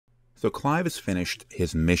So Clive has finished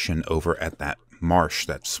his mission over at that marsh,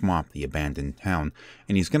 that swamp, the abandoned town,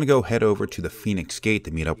 and he's going to go head over to the Phoenix Gate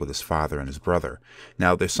to meet up with his father and his brother.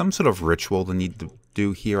 Now, there's some sort of ritual they need to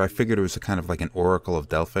do here. I figured it was a kind of like an Oracle of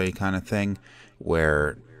Delphi kind of thing,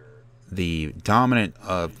 where the dominant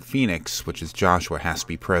of Phoenix, which is Joshua, has to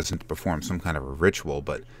be present to perform some kind of a ritual,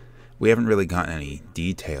 but we haven't really gotten any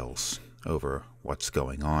details over what's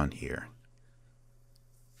going on here.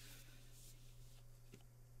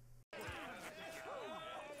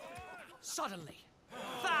 Suddenly,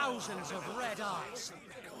 thousands of red eyes.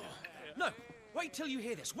 No, wait till you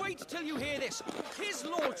hear this. Wait till you hear this. His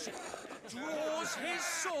lordship draws his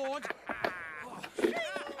sword.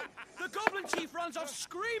 The goblin chief runs off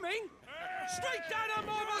screaming straight down a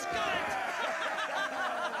marvel's gullet.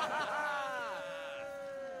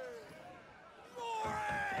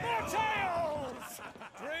 More tales!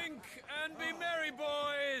 Drink and be merry,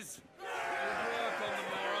 boys. Good work on the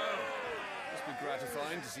morrow. Must be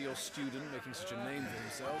gratifying to see your student making such a name for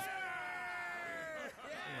himself.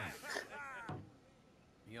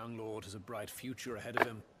 The young lord has a bright future ahead of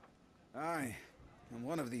him. Aye, and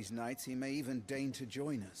one of these nights he may even deign to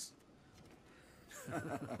join us.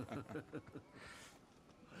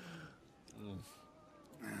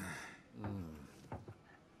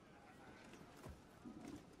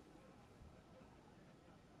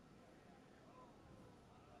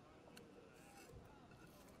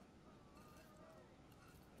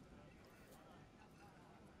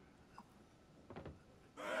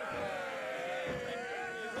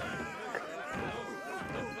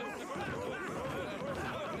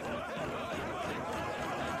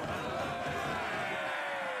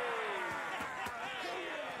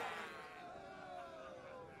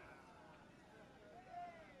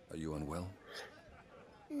 Are you unwell?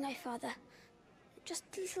 No, Father. Just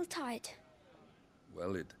a little tired.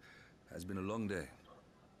 Well, it has been a long day.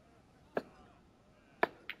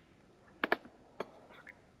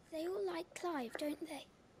 They all like Clive, don't they?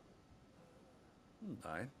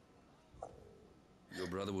 Aye. Your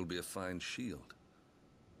brother will be a fine shield.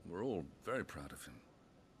 We're all very proud of him.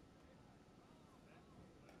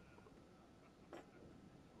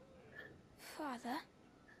 Father?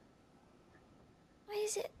 Why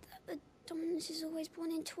is it that the dominance is always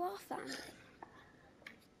born into our family?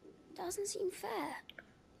 It doesn't seem fair.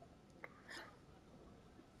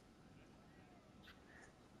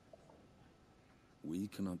 We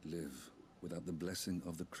cannot live without the blessing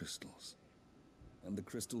of the crystals. And the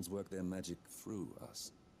crystals work their magic through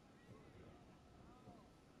us.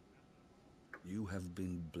 You have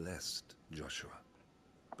been blessed, Joshua.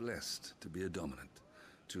 Blessed to be a dominant,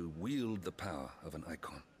 to wield the power of an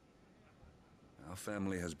Eikon. Our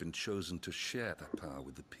family has been chosen to share that power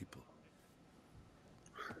with the people.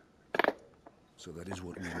 So that is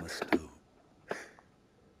what we must do.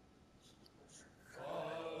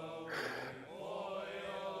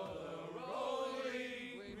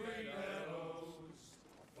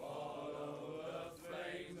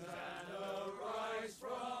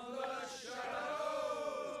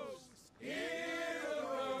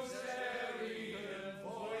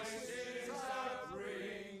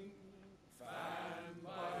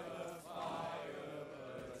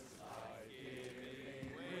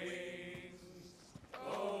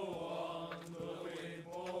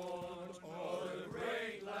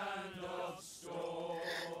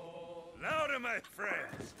 Louder, my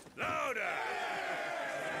friends! Louder!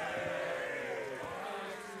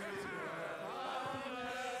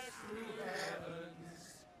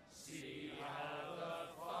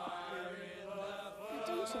 I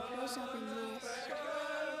don't suppose I've been missed.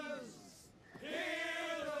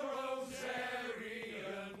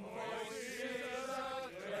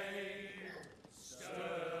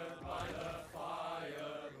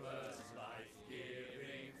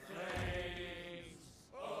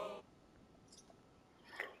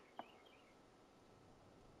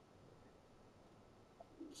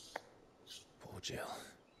 Poor Jill.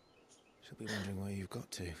 She'll be wondering where you've got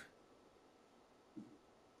to.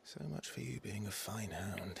 So much for you being a fine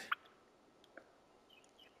hound.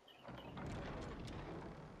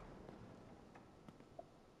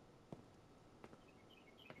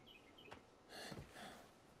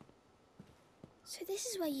 So this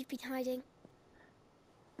is where you've been hiding.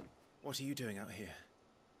 What are you doing out here?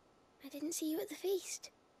 I didn't see you at the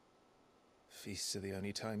feast. Feasts are the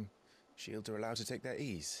only time shields are allowed to take their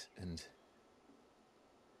ease, and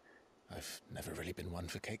I've never really been one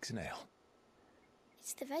for cakes and ale.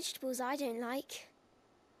 It's the vegetables I don't like.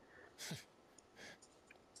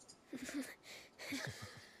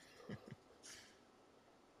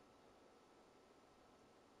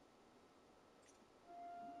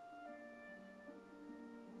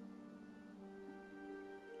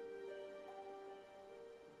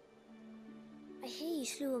 I hear you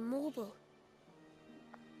slew a Morble.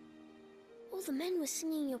 All the men were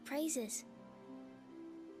singing your praises.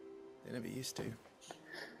 They never used to.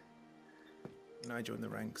 When I joined the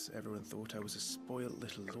ranks, everyone thought I was a spoiled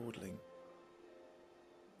little lordling.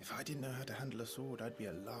 If I didn't know how to handle a sword, I'd be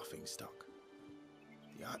a laughing stock.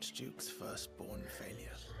 The Archduke's firstborn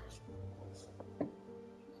failure.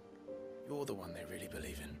 You're the one they really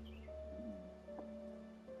believe in.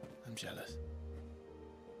 I'm jealous.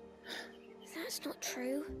 That's not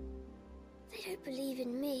true. They don't believe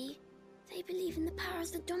in me. They believe in the power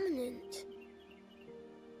of the dominant.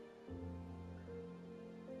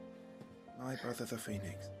 My brother the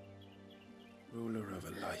Phoenix, ruler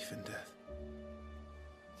over life and death.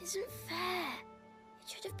 It isn't fair. It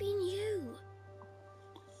should have been you.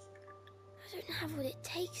 I don't have what it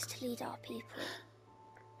takes to lead our people.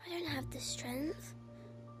 I don't have the strength.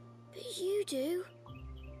 But you do.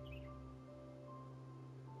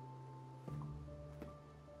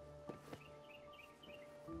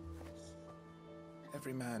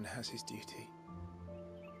 Every man has his duty.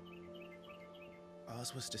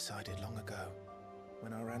 Ours was decided long ago,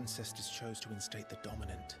 when our ancestors chose to instate the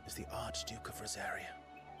dominant as the Archduke of Rosaria.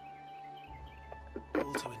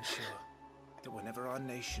 All to ensure that whenever our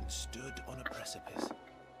nation stood on a precipice,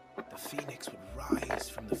 the Phoenix would rise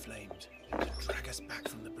from the flames to drag us back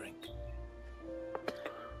from the brink.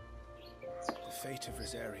 The fate of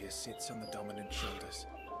Rosaria sits on the dominant's shoulders.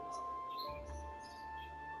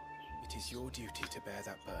 It is your duty to bear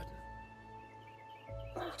that burden.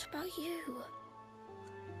 What about you?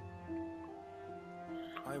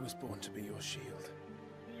 I was born to be your shield.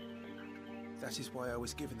 That is why I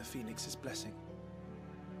was given the Phoenix's blessing.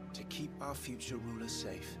 To keep our future rulers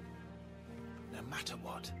safe. No matter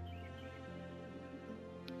what.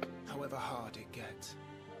 However hard it gets.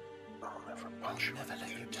 I'll never let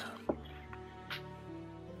you down.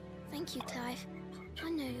 Thank you, Clive. I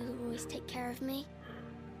know you'll always take care of me.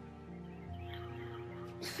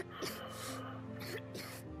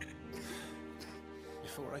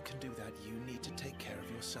 Before I can do that, you need to take care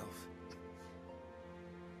of yourself.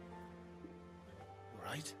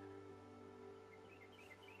 Right?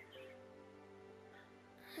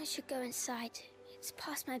 I should go inside. It's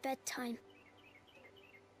past my bedtime.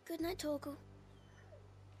 Good night, Torgal.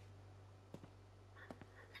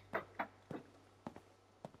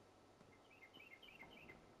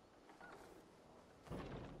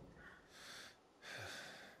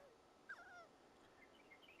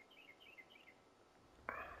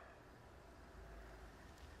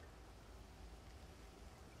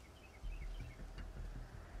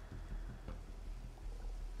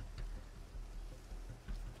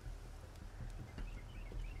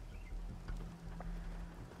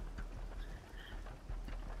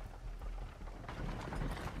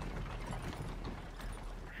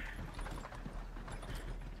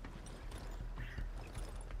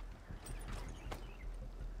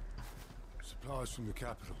 Supplies from the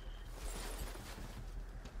capital.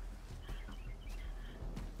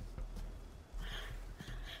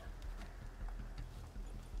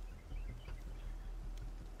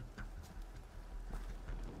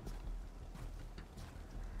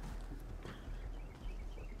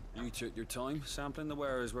 You took your time sampling the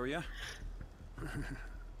wares, were you?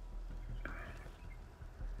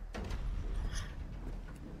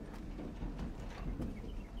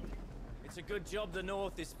 It's a good job the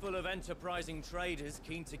North is full of enterprising traders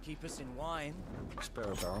keen to keep us in wine. Spare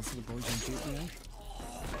a barrel for the boys on duty, eh?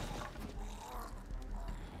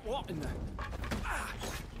 What in the...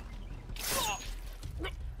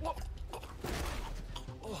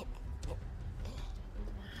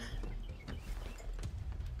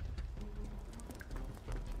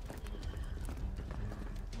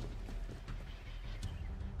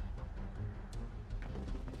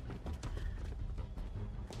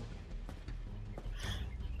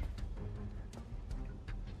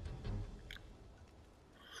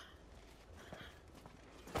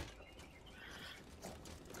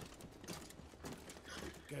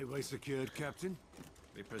 Gateway secured, Captain.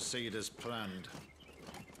 We proceed as planned.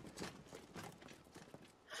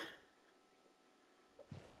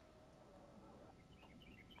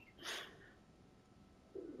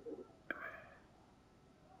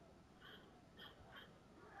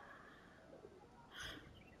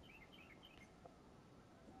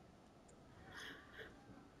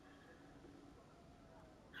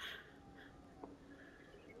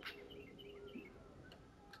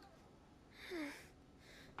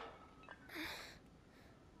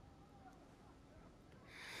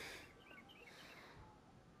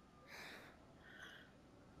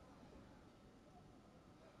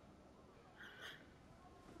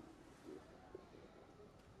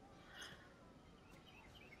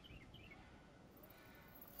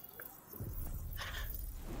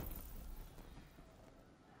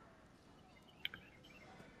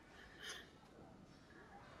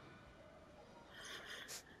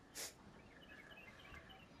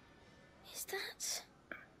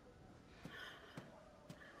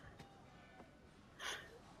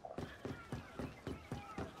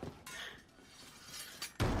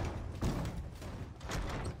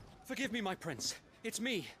 Forgive me, my prince. It's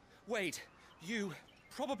me, Wade. You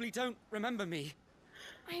probably don't remember me.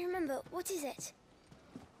 I remember. What is it?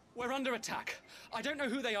 We're under attack. I don't know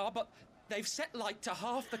who they are, but they've set light to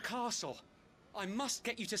half the castle. I must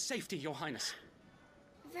get you to safety, Your Highness.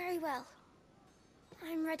 Very well.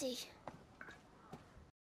 I'm ready.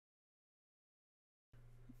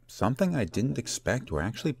 Something I didn't expect, we're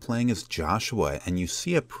actually playing as Joshua, and you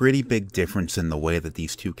see a pretty big difference in the way that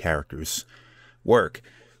these two characters work.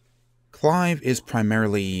 Clive is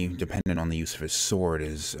primarily dependent on the use of his sword,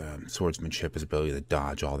 his swordsmanship, his ability to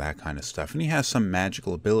dodge, all that kind of stuff. And he has some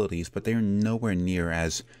magical abilities, but they are nowhere near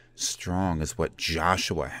as strong as what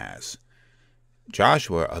Joshua has.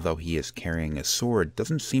 Joshua, although he is carrying a sword,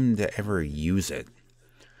 doesn't seem to ever use it.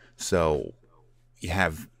 So you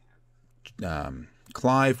have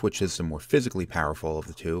Clive, which is the more physically powerful of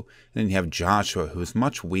the two, and then you have Joshua, who is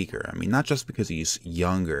much weaker. I mean, not just because he's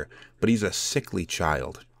younger, but he's a sickly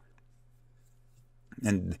child.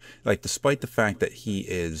 And, like, despite the fact that he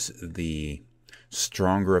is the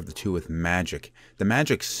stronger of the two with magic, the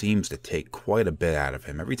magic seems to take quite a bit out of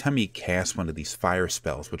him. Every time he casts one of these fire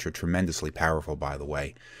spells, which are tremendously powerful, by the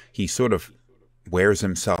way, he sort of wears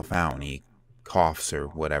himself out, and he coughs or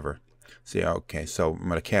whatever. See, okay, so I'm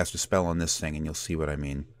going to cast a spell on this thing, and you'll see what I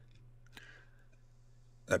mean.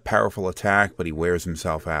 A powerful attack, but he wears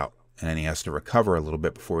himself out, and then he has to recover a little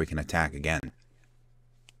bit before he can attack again.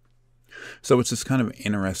 So it's this kind of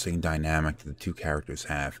interesting dynamic that the two characters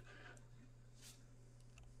have.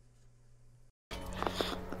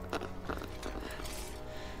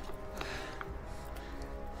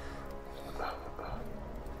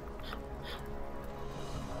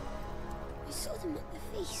 We saw them at the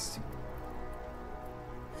feast.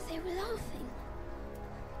 They were laughing.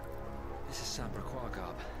 This is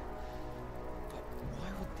Sabraquagab. But why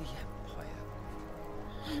would the Empire?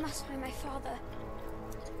 I must find my father.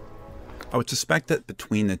 I would suspect that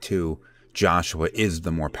between the two, Joshua is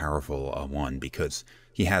the more powerful one, because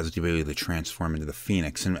he has the ability to transform into the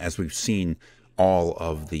Phoenix, and as we've seen, all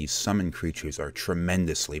of these summoned creatures are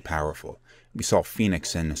tremendously powerful. We saw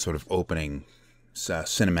Phoenix in a sort of opening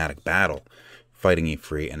cinematic battle, fighting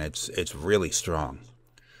Ifrit, and it's really strong.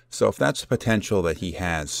 So if that's the potential that he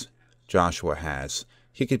has, Joshua has,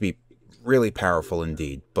 he could be really powerful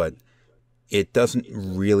indeed, but it doesn't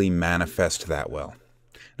really manifest that well.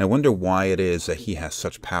 And I wonder why it is that he has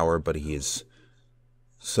such power, but he is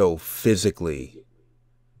so physically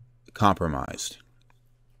compromised.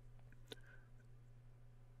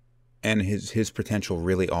 And his potential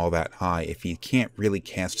really all that high if he can't really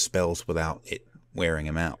cast spells without it wearing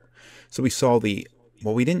him out. So we saw we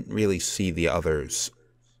didn't really see the others.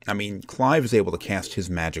 I mean, Clive is able to cast his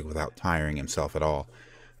magic without tiring himself at all.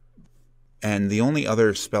 And the only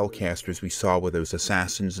other spellcasters we saw were those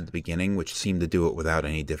assassins at the beginning, which seemed to do it without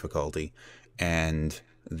any difficulty. And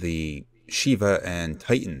the Shiva and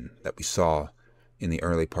Titan that we saw in the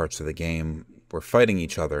early parts of the game were fighting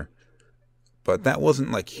each other. But that wasn't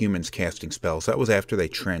like humans casting spells. That was after they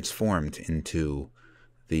transformed into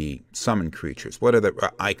the summoned creatures. What are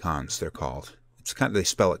the icons they're called? It's kind of, they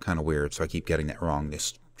spell it kind of weird, so I keep getting that wrong. They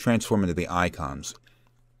transform into the icons.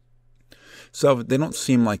 So they don't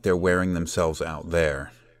seem like they're wearing themselves out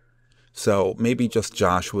there. So maybe just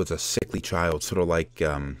Joshua's a sickly child, sort of like,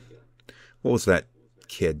 what was that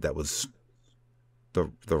kid that was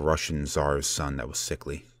the Russian Tsar's son that was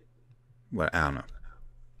sickly? Well, I don't know.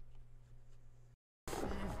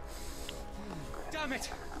 Damn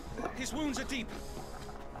it! His wounds are deep.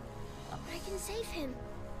 I can save him.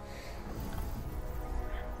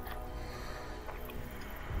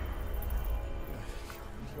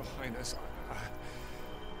 Your Highness,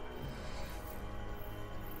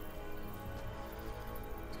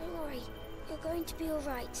 Don't worry. You're going to be all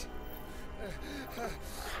right.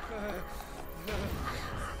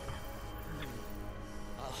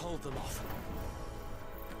 I'll hold them off.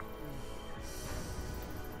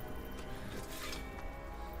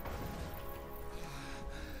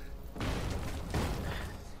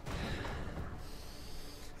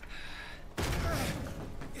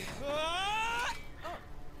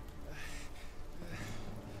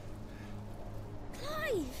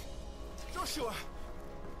 Clive! Joshua!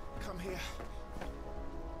 Come here.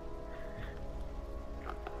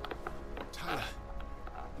 Tyler,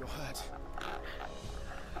 you're hurt.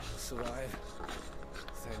 I'll survive.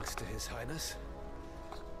 Thanks to His Highness.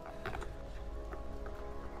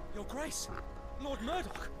 Your Grace, Lord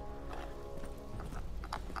Murdoch.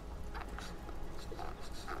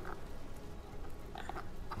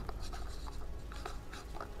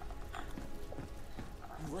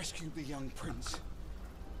 You rescued the young prince.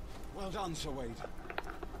 Well done, Sir Wade.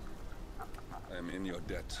 I am in your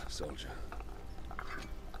debt, soldier.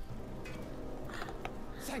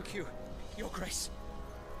 Thank you, Your Grace.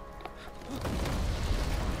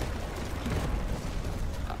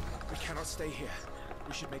 We cannot stay here.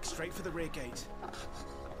 We should make straight for the rear gate.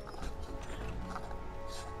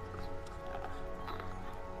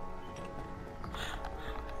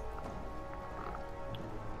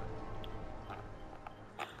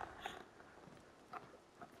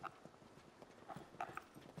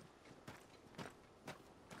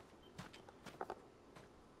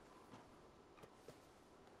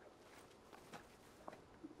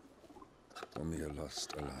 Omir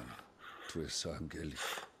lost Alan to Isageli.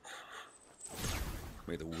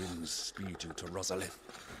 May the winds speed you to Rosalith.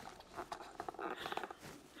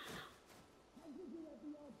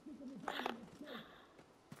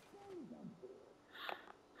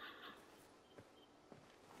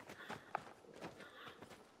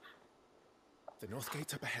 The north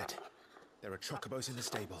gate's up ahead. There are chocobos in the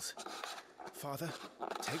stables. Father,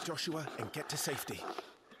 take Joshua and get to safety.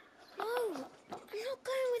 No, I'm not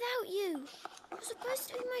going without you. You're supposed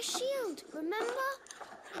to be my shield, remember?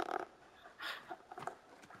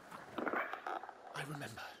 I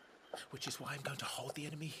remember, which is why I'm going to hold the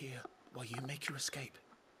enemy here while you make your escape.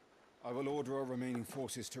 I will order our remaining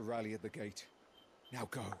forces to rally at the gate. Now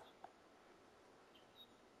go.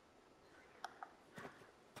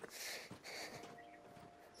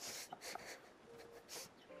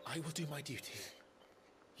 I will do my duty.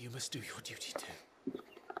 You must do your duty too.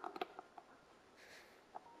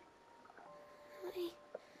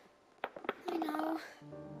 I know.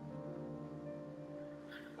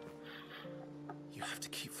 You have to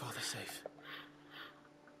keep Father safe.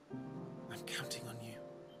 I'm counting on you,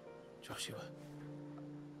 Joshua.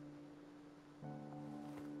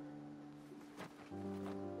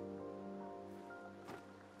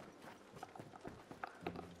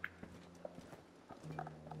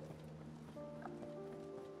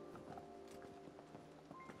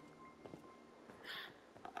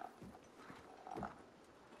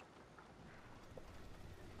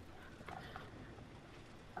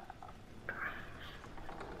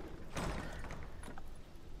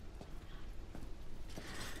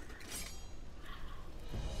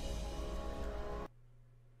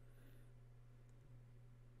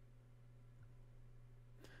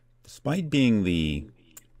 Despite being the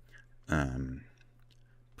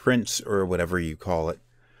prince, or whatever you call it,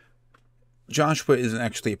 Joshua is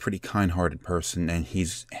actually a pretty kind-hearted person, and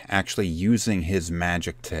he's actually using his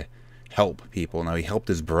magic to help people. Now, he helped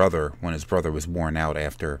his brother when his brother was worn out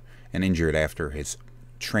after and injured after his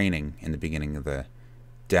training in the beginning of the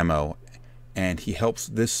demo, and he helps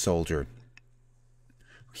this soldier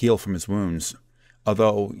heal from his wounds,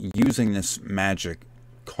 although using this magic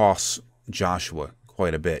costs Joshua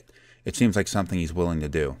quite a bit. It seems like something he's willing to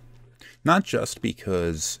do. Not just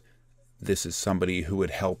because this is somebody who would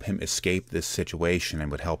help him escape this situation and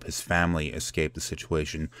would help his family escape the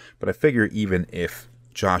situation, but I figure even if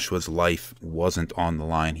Joshua's life wasn't on the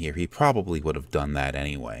line here, he probably would have done that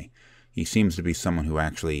anyway. He seems to be someone who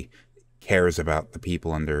actually cares about the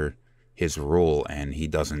people under his rule, and he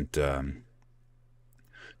doesn't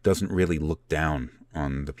really look down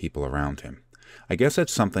on the people around him. I guess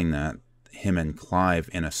that's something that him and Clive,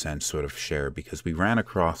 in a sense, sort of share, because we ran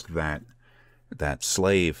across that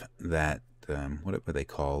slave that, what were they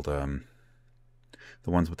called? The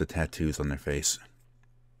ones with the tattoos on their face.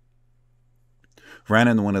 Ran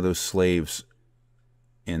into one of those slaves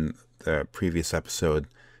in the previous episode,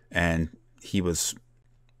 and he was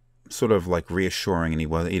sort of like reassuring, and he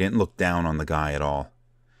didn't look down on the guy at all.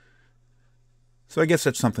 So I guess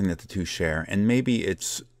that's something that the two share, and maybe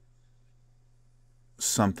it's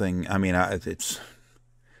something, I mean,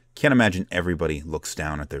 can't imagine everybody looks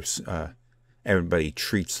down at their, everybody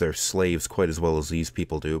treats their slaves quite as well as these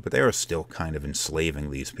people do, but they are still kind of enslaving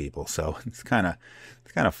these people, so it's kind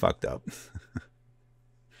of fucked up.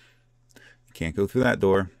 Can't go through that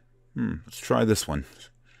door. Let's try this one.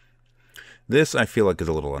 This, I feel like, is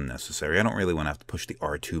a little unnecessary. I don't really want to have to push the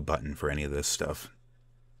R2 button for any of this stuff.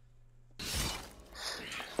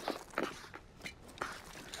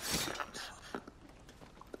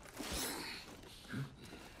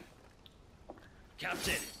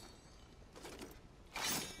 Captain!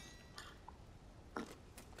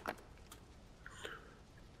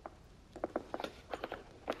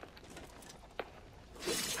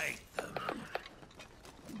 Take them.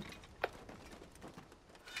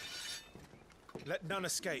 Let none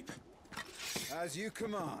escape. As you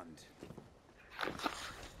command.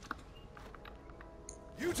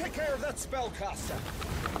 You take care of that spellcaster.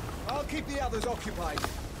 I'll keep the others occupied.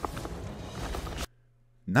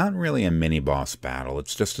 Not really a mini-boss battle.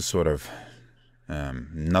 It's just a sort of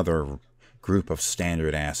Another group of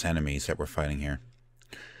standard-ass enemies that we're fighting here.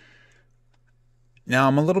 Now,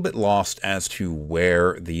 I'm a little bit lost as to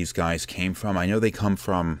where these guys came from. I know they come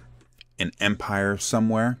from an empire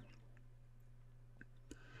somewhere.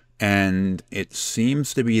 And it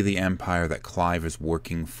seems to be the empire that Clive is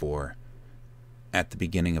working for at the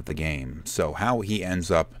beginning of the game. So how he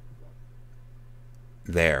ends up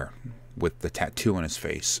there with the tattoo on his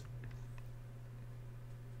face.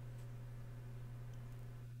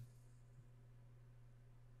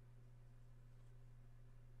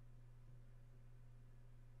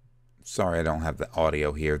 Sorry, I don't have the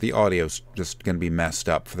audio here. The audio's just going to be messed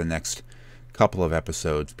up for the next couple of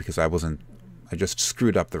episodes because I just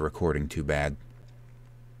screwed up the recording too bad.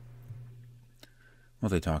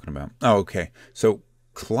 What are they talking about? Oh, okay. So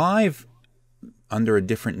Clive, under a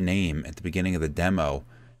different name at the beginning of the demo,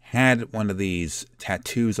 had one of these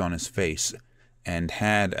tattoos on his face and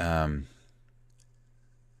had one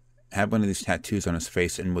of these tattoos on his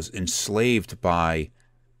face and was enslaved by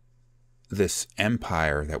this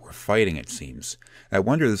empire that we're fighting, it seems. I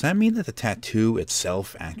wonder, does that mean that the tattoo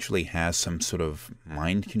itself actually has some sort of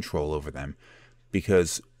mind control over them?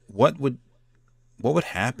 Because what would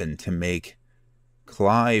happen to make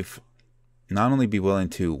Clive not only be willing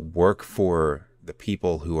to work for the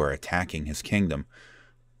people who are attacking his kingdom,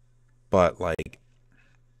 but like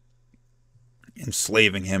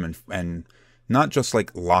enslaving him and not just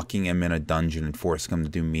like locking him in a dungeon and forcing him to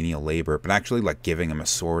do menial labor, but actually like giving him a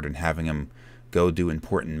sword and having him go do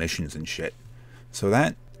important missions and shit. So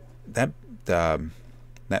that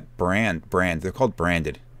brand, they're called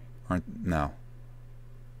branded,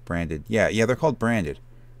 branded. Yeah, they're called branded.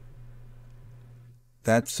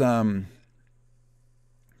 That's there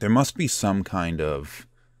must be some kind of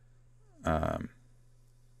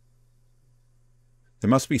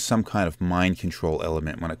mind control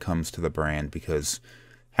element when it comes to the brand, because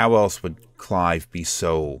how else would Clive be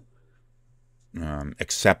so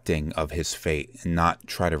accepting of his fate and not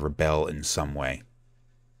try to rebel in some way?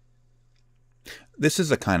 This is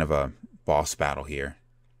a kind of a boss battle here.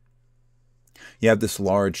 You have this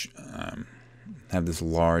large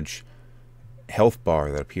health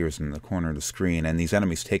bar that appears in the corner of the screen, and these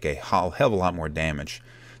enemies take a hell of a lot more damage.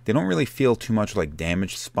 They don't really feel too much like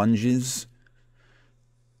damage sponges,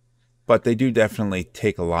 but they do definitely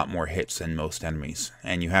take a lot more hits than most enemies,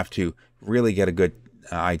 and you have to really get a good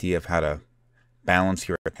idea of how to balance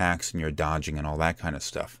your attacks and your dodging and all that kind of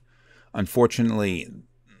stuff. Unfortunately,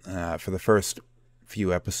 for the first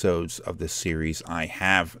few episodes of this series, I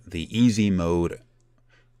have the easy mode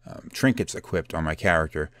trinkets equipped on my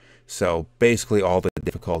character, so basically all the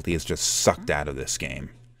difficulty is just sucked out of this game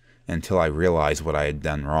until I realize what I had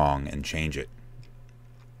done wrong and change it.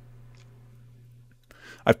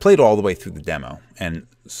 I've played all the way through the demo and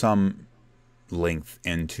some length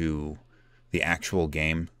into the actual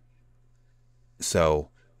game, so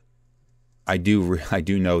I do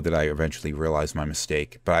know that I eventually realized my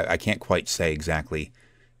mistake, but I can't quite say exactly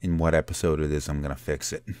in what episode it is I'm going to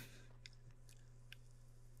fix it.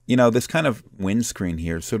 You know, this kind of windscreen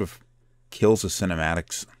here sort of kills the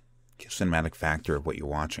cinematic factor of what you're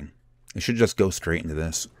watching. It should just go straight into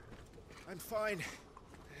this. I'm fine.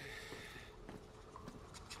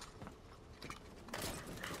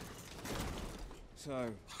 So,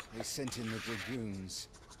 they sent in the dragoons.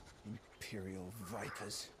 Imperial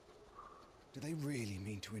vipers. Do they really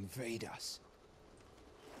mean to invade us?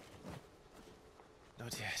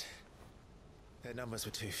 Not yet. Their numbers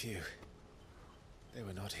were too few. They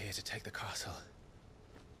were not here to take the castle.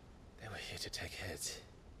 They were here to take heads.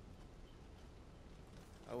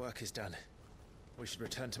 Our work is done. We should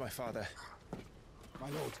return to my father. My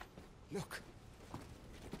lord, look.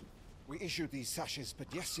 We issued these sashes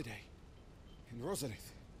but yesterday. In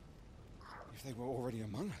Rosalith. If they were already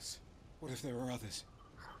among us, what if there were others?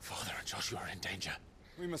 Father and Joshua are in danger.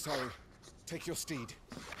 We must hurry. Take your steed.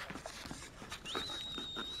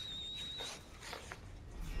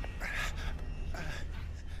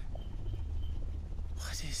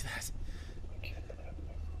 What is that?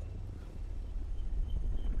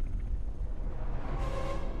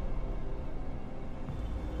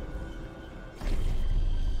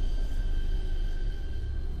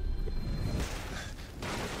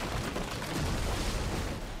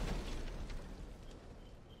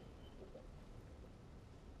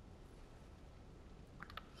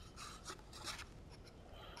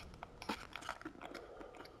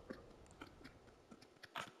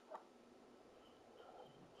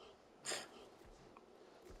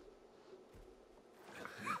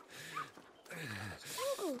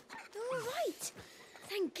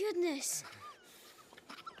 Thank goodness.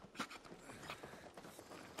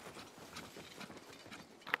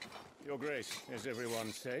 Your Grace, is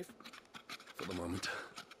everyone safe? For the moment.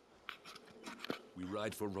 We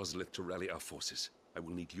ride for Rosalith to rally our forces. I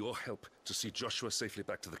will need your help to see Joshua safely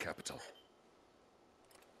back to the capital.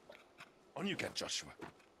 On you get, Joshua.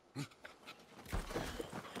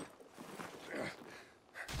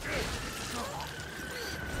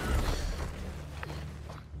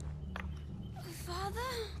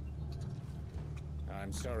 Father?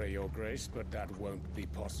 I'm sorry, Your Grace, but that won't be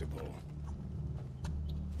possible.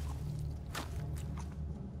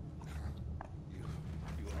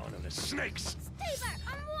 You honorless snakes! Stay back!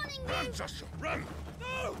 I'm warning you! Run, Joshua, run!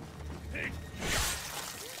 No! Pig!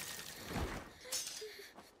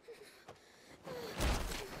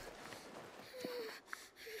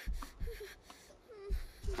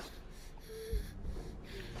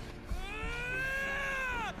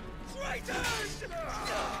 Traitors!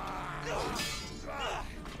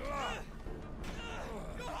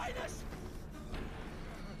 Your Highness!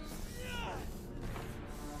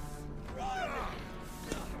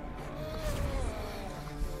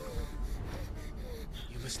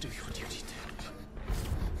 You must do your duty too.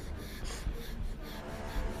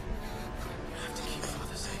 You have to keep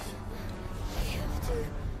Father safe. I have to.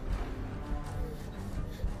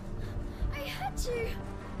 I had to.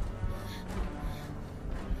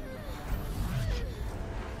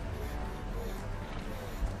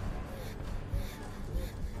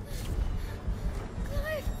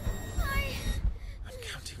 Clive, I'm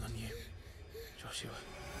counting on you, Joshua.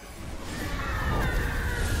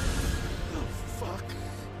 Oh, fuck!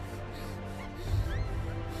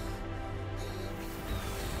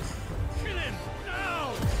 Kill him!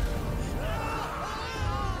 Now!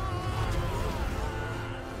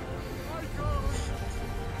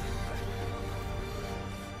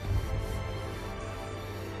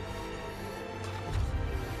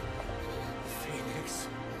 Phoenix.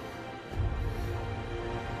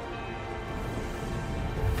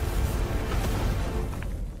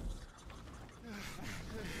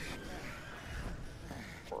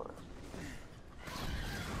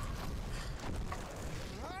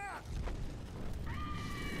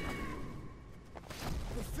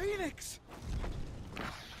 The Phoenix!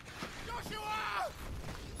 Joshua!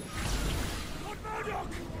 Lord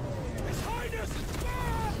Murdoch! His Highness!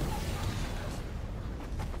 Ah!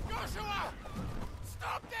 Joshua!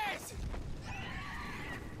 Stop this!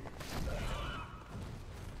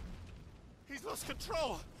 He's lost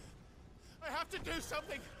control. I have to do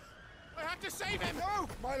something. I have to save him. No,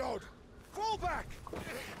 my lord! Fall back!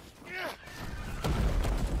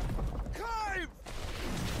 Clive!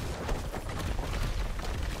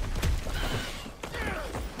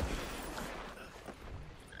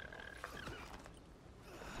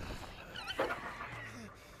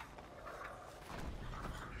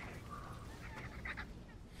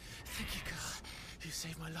 Thank you, girl. You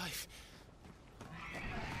saved my life.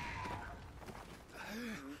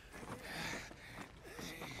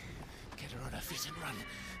 Get her on her feet and run.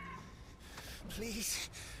 Please.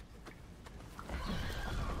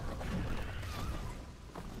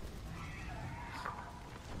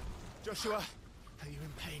 Joshua, are you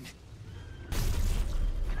in pain?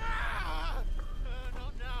 Ah!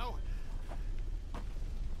 Not now.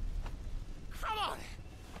 Come on!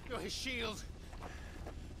 You're his shield.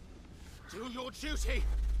 Do your duty.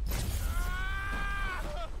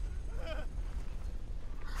 Ah!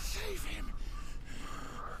 Save him.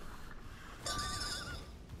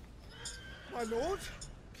 My lord?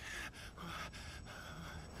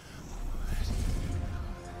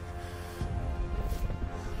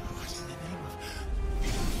 What in the name of...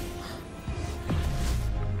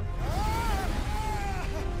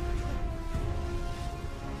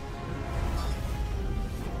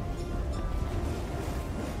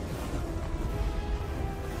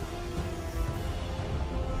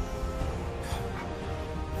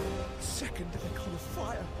 Second Eikon of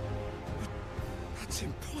Fire. That's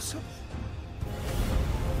impossible.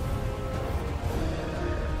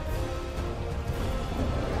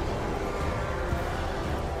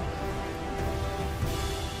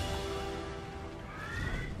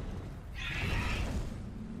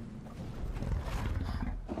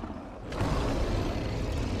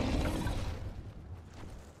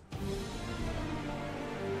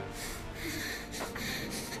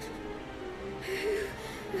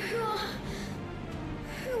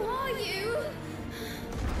 Who are you?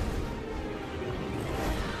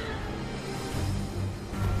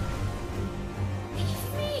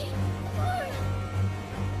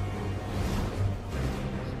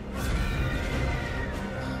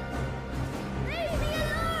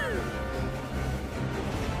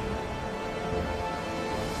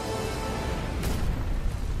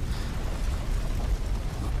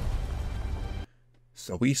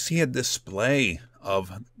 So we see a display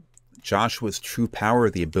of Joshua's true power,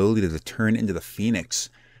 the ability to turn into the Phoenix.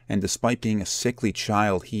 And despite being a sickly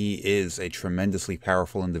child, he is a tremendously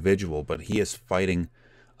powerful individual, but he is fighting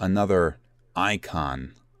another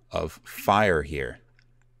icon of fire here.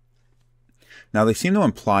 Now, they seem to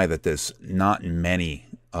imply that there's not many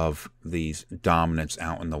of these dominants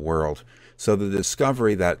out in the world. So the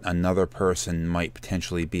discovery that another person might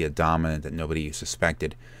potentially be a dominant that nobody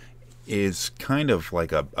suspected is kind of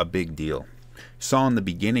like a big deal. Saw in the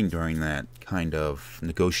beginning during that kind of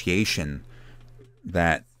negotiation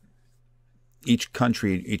that each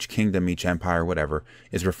country, each kingdom, each empire, whatever,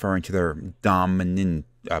 is referring to their dominant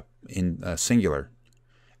in singular.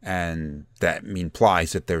 And that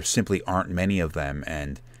implies that there simply aren't many of them,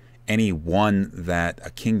 and any one that a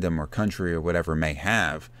kingdom or country or whatever may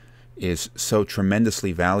have is so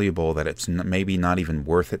tremendously valuable that it's maybe not even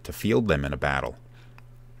worth it to field them in a battle.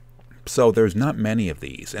 So there's not many of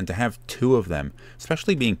these, and to have two of them,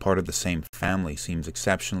 especially being part of the same family, seems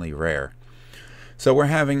exceptionally rare. So we're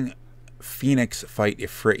having Phoenix fight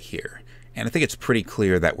Ifrit here, and I think it's pretty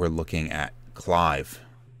clear that we're looking at Clive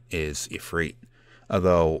is Ifrit.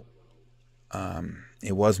 Although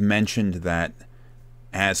it was mentioned that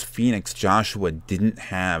as Phoenix, Joshua didn't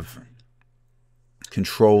have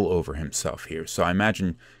control over himself here. So I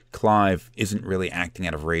imagine Clive isn't really acting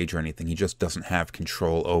out of rage or anything. He just doesn't have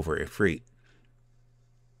control over Ifrit.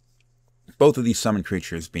 Both of these summon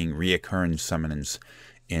creatures being reoccurring summons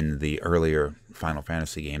in the earlier Final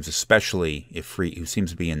Fantasy games, especially Ifrit, who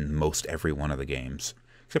seems to be in most every one of the games,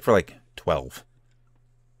 except for like 12.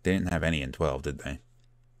 They didn't have any in 12, did they?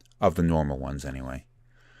 Of the normal ones, anyway.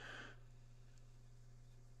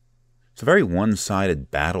 It's a very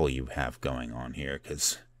one-sided battle you have going on here,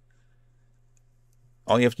 because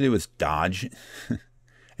all you have to do is dodge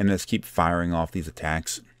and just keep firing off these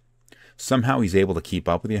attacks. Somehow he's able to keep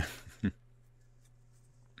up with you.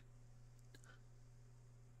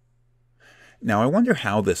 Now, I wonder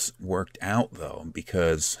how this worked out, though,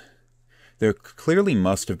 because there clearly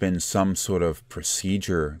must have been some sort of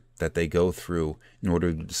procedure that they go through in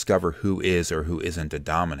order to discover who is or who isn't a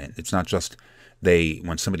dominant. It's not just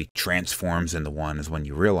when somebody transforms into one is when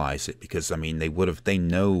you realize it, because I mean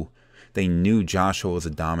they knew Joshua was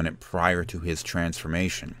a dominant prior to his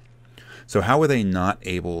transformation. So how were they not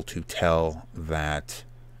able to tell that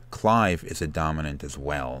Clive is a dominant as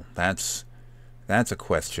well? That's a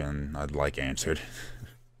question I'd like answered.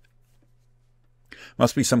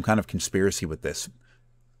 Must be some kind of conspiracy with this.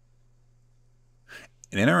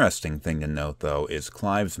 An interesting thing to note, though, is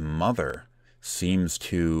Clive's mother seems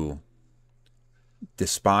to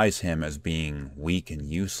despise him as being weak and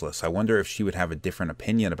useless. I wonder if she would have a different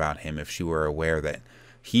opinion about him if she were aware that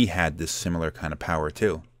he had this similar kind of power,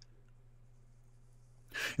 too.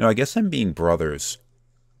 You know, I guess them being brothers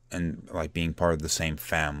and like being part of the same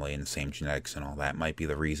family and the same genetics and all that might be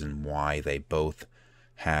the reason why they both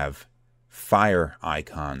have fire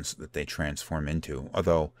icons that they transform into,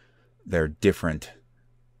 although they're different.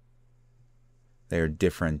 They're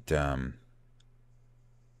different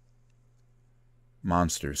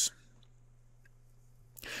monsters.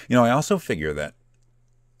 You know, I also figure that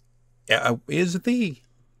is the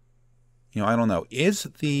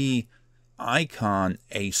icon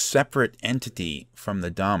a separate entity from the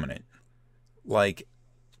dominant? Like,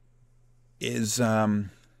 is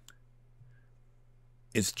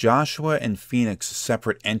Joshua and Phoenix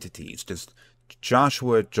separate entities? Does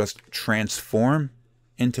Joshua just transform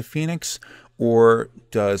into Phoenix, or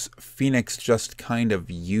does Phoenix just kind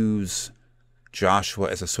of use Joshua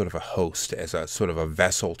as a sort of a host, as a sort of a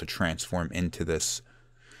vessel to transform into this,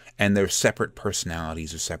 and they're separate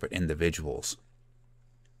personalities or separate individuals?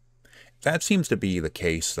 That seems to be the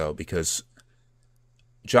case, though, because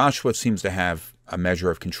Joshua seems to have a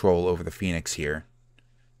measure of control over the Phoenix here,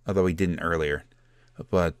 although he didn't earlier.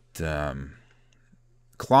 But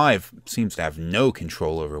Clive seems to have no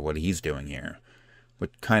control over what he's doing here,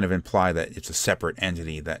 would kind of imply that it's a separate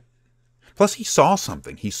entity that... Plus, he saw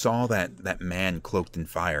something. He saw that man cloaked in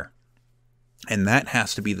fire. And that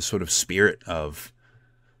has to be the sort of spirit of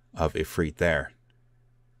Ifrit there.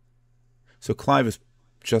 So Clive is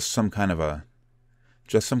just some kind of a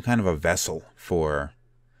vessel for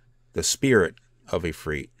the spirit of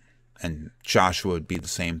Ifrit, and Joshua would be the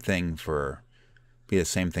same thing for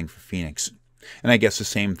Phoenix. And I guess the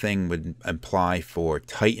same thing would apply for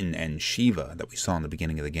Titan and Shiva that we saw in the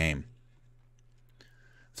beginning of the game.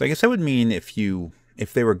 So I guess that would mean if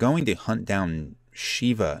they were going to hunt down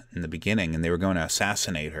Shiva in the beginning and they were going to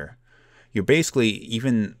assassinate her, you're basically,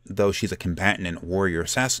 even though she's a combatant and war, you're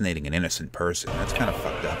assassinating an innocent person. That's kind of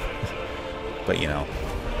fucked up. But, you know,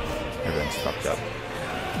 everything's fucked up.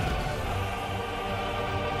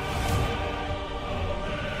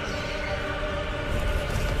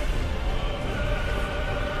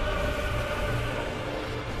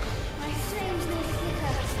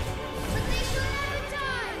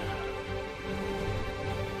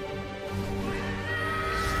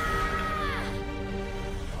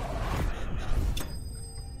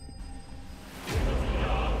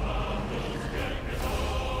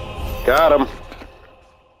 Got him.